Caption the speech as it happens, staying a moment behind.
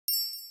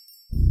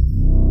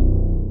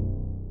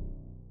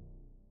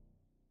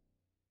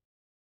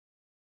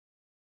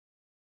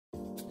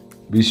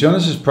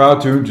Visionis is proud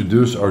to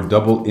introduce our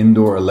double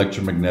indoor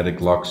electromagnetic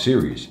lock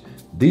series.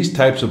 These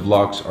types of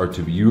locks are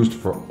to be used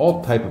for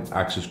all type of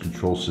access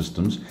control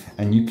systems,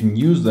 and you can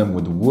use them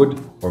with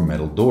wood or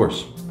metal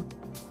doors.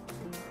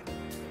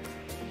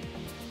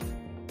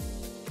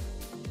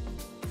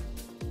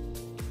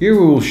 Here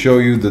we will show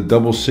you the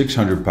double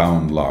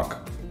 600-pound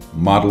lock,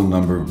 model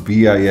number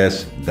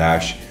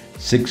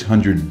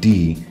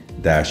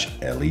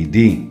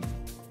VIS-600D-LED.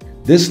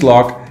 This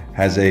lock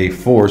has a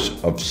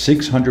force of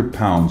 600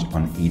 pounds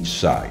on each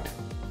side.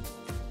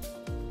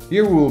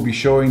 Here we will be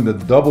showing the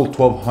double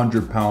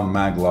 1200-pound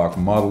mag lock,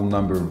 model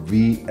number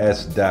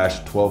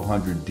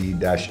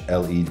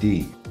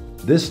VIS-1200D-LED.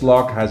 This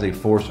lock has a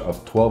force of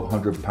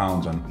 1200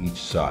 pounds on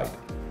each side.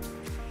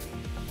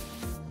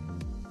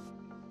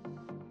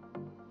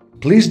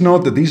 Please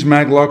note that these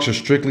mag locks are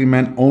strictly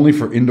meant only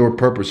for indoor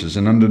purposes,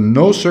 and under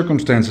no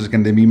circumstances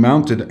can they be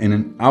mounted in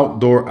an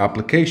outdoor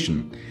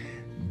application.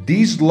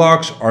 These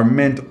locks are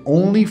meant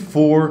only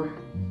for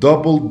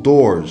double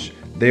doors.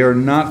 They are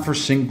not for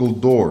single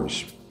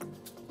doors.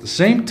 At the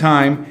same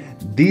time,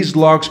 these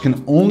locks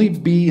can only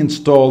be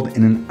installed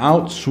in an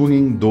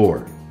out-swinging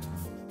door.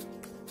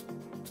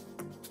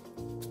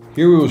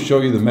 Here we will show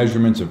you the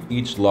measurements of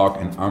each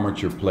lock and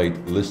armature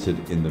plate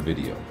listed in the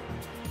video.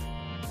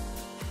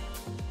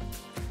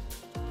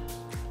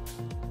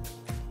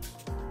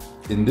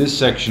 In this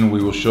section,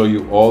 we will show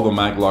you all the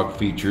maglock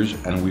features,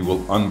 and we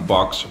will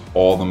unbox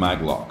all the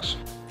maglocks.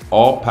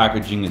 All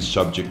packaging is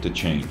subject to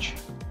change.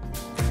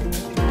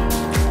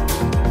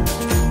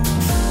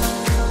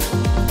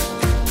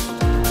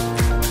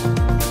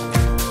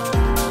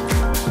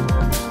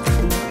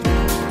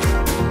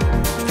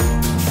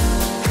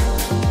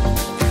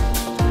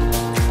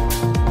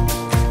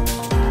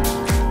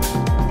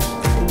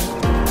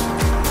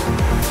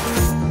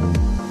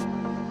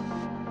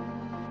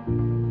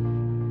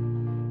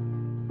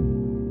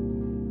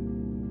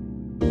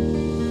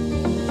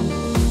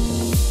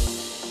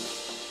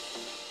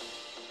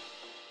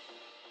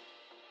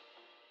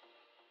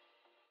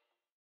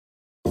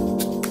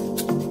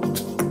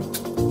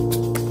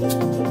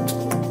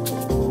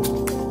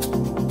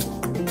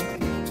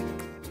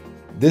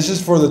 This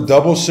is for the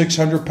double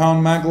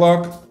 600-pound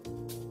maglock,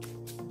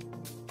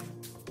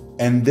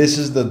 and this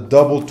is the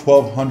double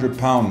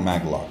 1200-pound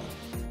maglock.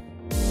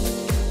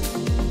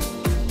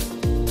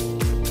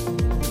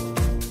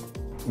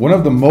 One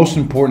of the most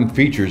important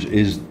features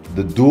is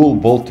the dual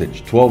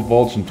voltage, 12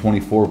 volts and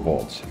 24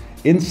 volts.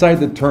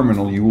 Inside the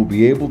terminal, you will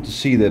be able to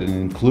see that it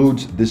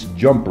includes this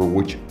jumper,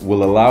 which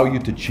will allow you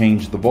to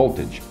change the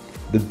voltage.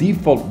 The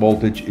default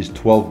voltage is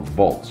 12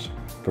 volts.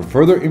 For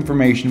further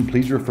information,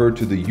 please refer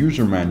to the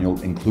user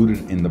manual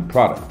included in the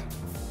product.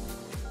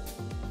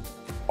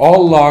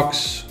 All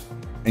locks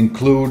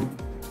include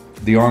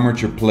the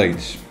armature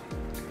plates.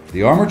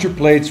 The armature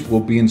plates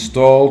will be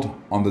installed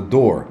on the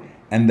door,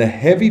 and the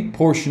heavy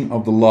portion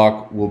of the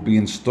lock will be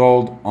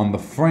installed on the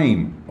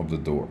frame of the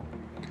door.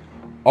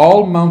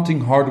 All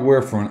mounting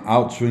hardware for an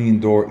out-swinging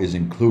door is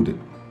included.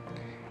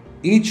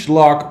 Each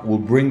lock will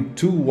bring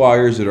two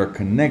wires that are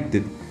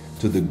connected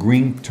to the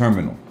green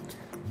terminal.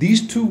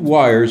 These two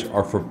wires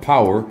are for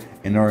power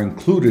and are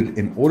included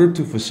in order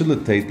to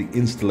facilitate the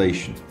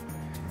installation.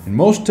 In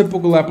most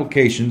typical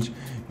applications,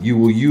 you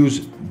will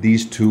use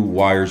these two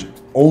wires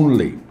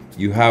only.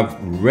 You have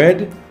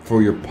red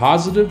for your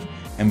positive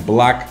and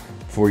black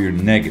for your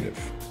negative.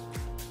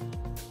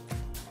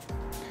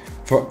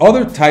 For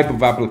other type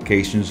of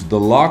applications, the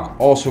lock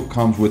also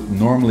comes with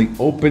normally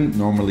open,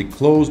 normally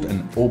closed,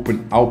 and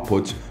open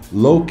outputs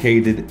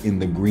located in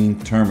the green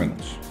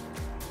terminals.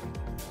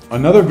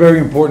 Another very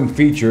important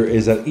feature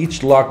is that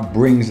each lock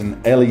brings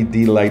an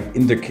LED light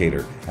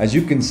indicator. As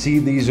you can see,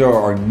 these are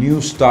our new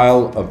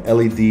style of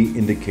LED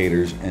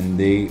indicators, and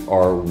they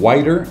are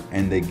wider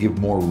and they give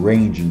more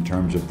range in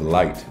terms of the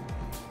light.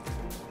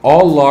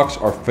 All locks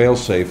are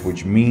fail-safe,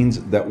 which means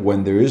that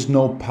when there is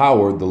no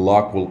power, the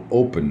lock will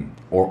open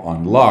or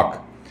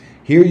unlock.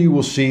 Here you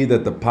will see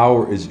that the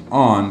power is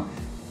on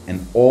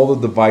and all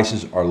the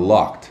devices are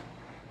locked.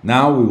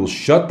 Now we will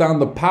shut down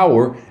the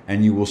power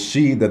and you will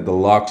see that the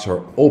locks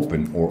are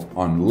open or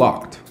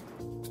unlocked.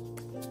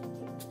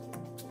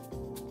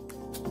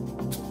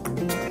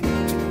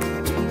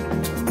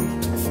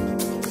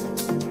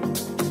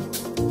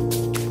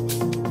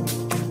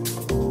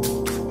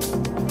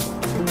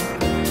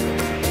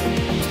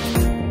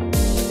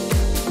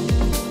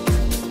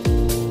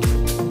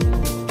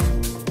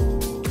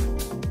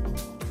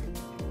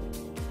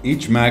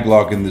 Each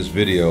maglock in this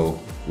video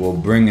will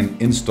bring an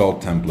install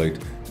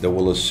template that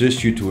will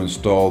assist you to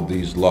install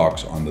these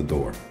locks on the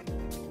door.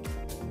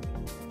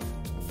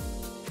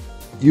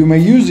 You may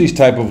use these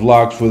type of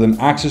locks with an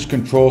access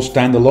control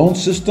standalone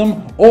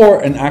system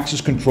or an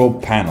access control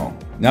panel.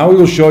 Now we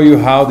will show you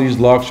how these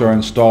locks are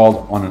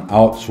installed on an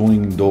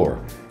out-swinging door.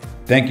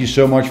 Thank you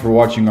so much for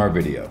watching our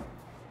video.